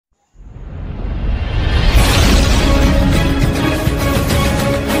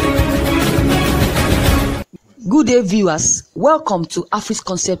Good day, viewers. Welcome to Afris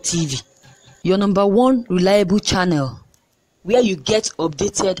Concept TV, your number one reliable channel, where you get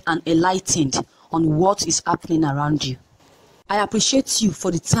updated and enlightened on what is happening around you. I appreciate you for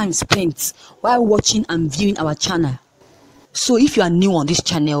the time spent while watching and viewing our channel. So if you are new on this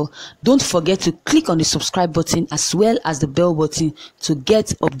channel, don't forget to click on the subscribe button as well as the bell button to get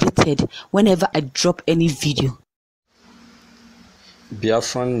updated whenever I drop any video.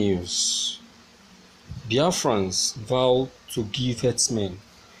 Biafran news. Biafrans vow to give herdsmen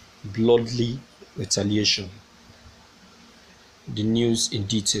bloody retaliation. The news in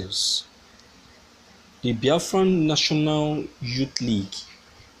details. The Biafran National Youth League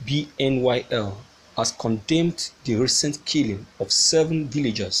 (BNYL) has condemned the recent killing of 7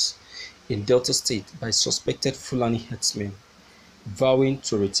 villagers in Delta State by suspected Fulani herdsmen, vowing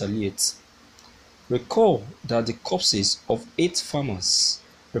to retaliate. Recall that the corpses of 8 farmers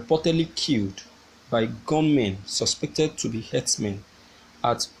reportedly killed by gunmen suspected to be herdsmen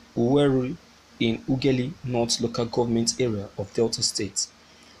at Uweru in Ugeli North local government area of Delta State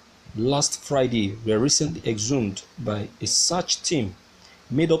last Friday were recently exhumed by a search team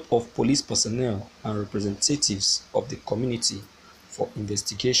made up of police personnel and representatives of the community for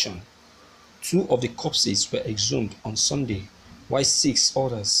investigation. 2 of the corpses were exhumed on Sunday, while 6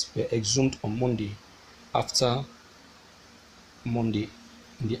 others were exhumed on Monday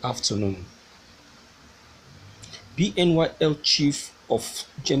in the afternoon. BNYL Chief of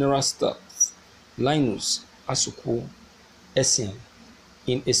General Staff Linus Asukwu Essien,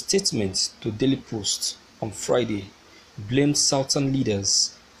 in a statement to Daily Post on Friday, blamed Southern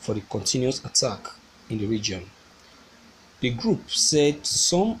leaders for the continuous attack in the region. The group said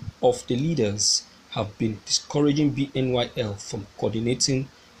some of the leaders have been discouraging BNYL from coordinating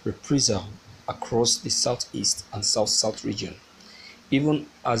reprisal across the Southeast and South-South region, even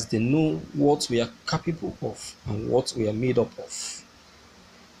as they know what we are capable of and what we are made up of.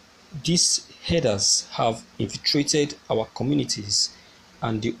 These headers have infiltrated our communities,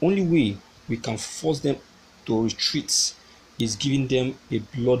 and the only way we can force them to retreat is giving them a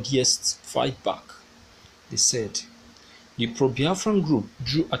bloodiest fight back, they said. The pro-Biafran group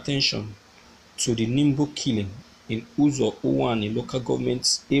drew attention to the Nimbo killing in Uzo Owani local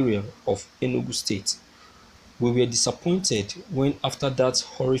government area of Enugu State. We were disappointed when after that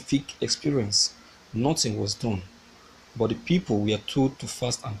horrific experience, nothing was done, but the people were told to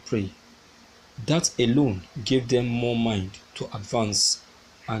fast and pray. That alone gave them more mind to advance,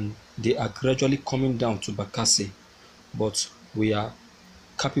 and they are gradually coming down to Bakassi, but we are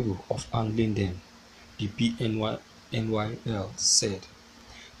capable of handling them, the BNYL said.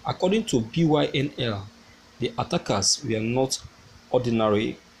 According to BYNL, the attackers were not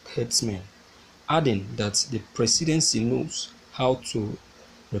ordinary herdsmen, adding that the presidency knows how to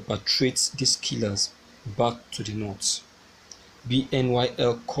repatriate these killers back to the north.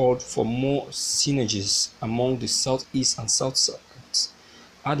 BNYL called for more synergies among the Southeast and South-South,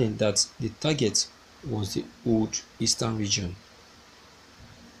 adding that the target was the old Eastern region.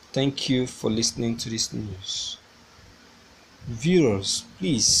 Thank you for listening to this news. Viewers,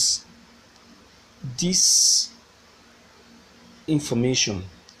 please, this information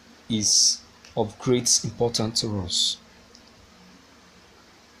is of great importance to us.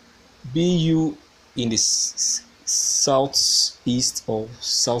 Be you in the Southeast or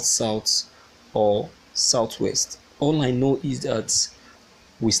South-South or Southwest, all I know is that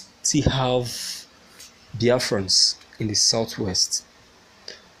we still have Biafrans in the Southwest.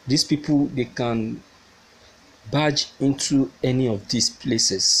 These people, they can barge into any of these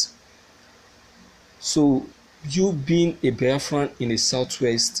places. So you being a Biafran in the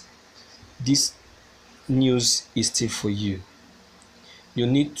Southwest, this news is still for you. You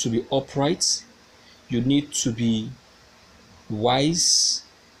need to be upright, you need to be wise,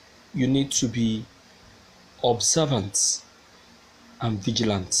 you need to be observant and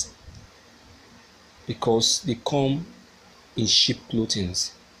vigilant, because they come in sheep clothing.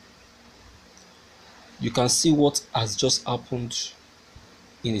 You can see what has just happened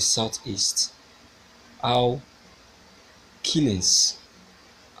in the Southeast, how killings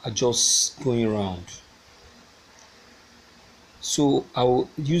are just going around. So I will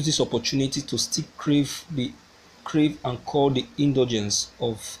use this opportunity to still crave and call the indulgence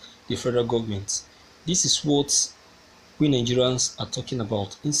of the federal government. This is what we Nigerians are talking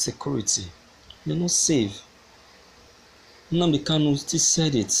about: insecurity. You're not safe. Nnamdi Kanu still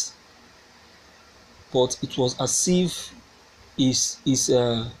said it, but it was as if he's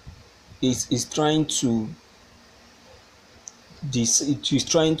trying to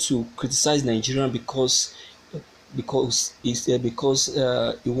criticize Nigeria because because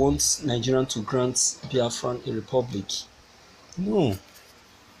he wants Nigerian to grant Biafra a republic. No,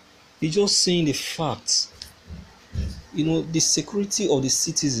 he's just saying the fact. The security of the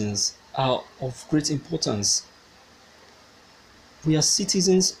citizens are of great importance. We are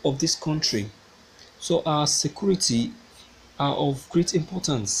citizens of this country, so our security are of great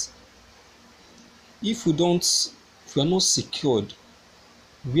importance. If we are not secured,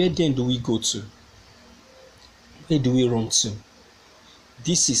 where then do we go to? Where do we run to?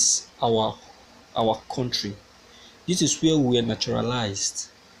 This is our country. This is where we are naturalized.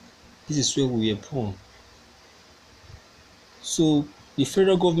 This is where we were born. So the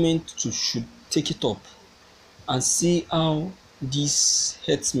federal government should take it up and see how these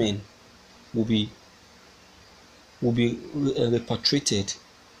herdsmen will be repatriated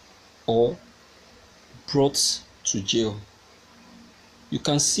or brought to jail. You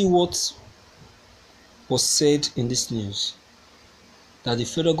can see what was said in this news, that the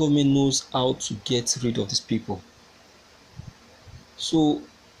federal government knows how to get rid of these people. So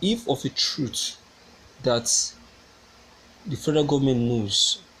if of a truth that the federal government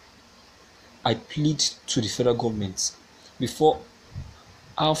knows, I plead to the federal government, before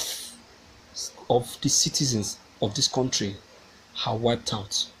half of the citizens of this country are wiped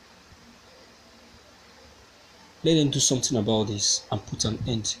out, let them do something about this and put an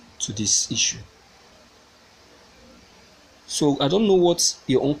end to this issue. So I don't know what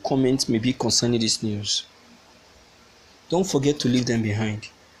your own comments may be concerning this news. Don't forget to leave them behind.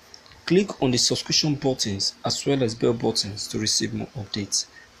 Click on the subscription buttons as well as bell buttons to receive more updates.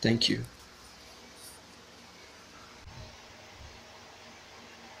 Thank you.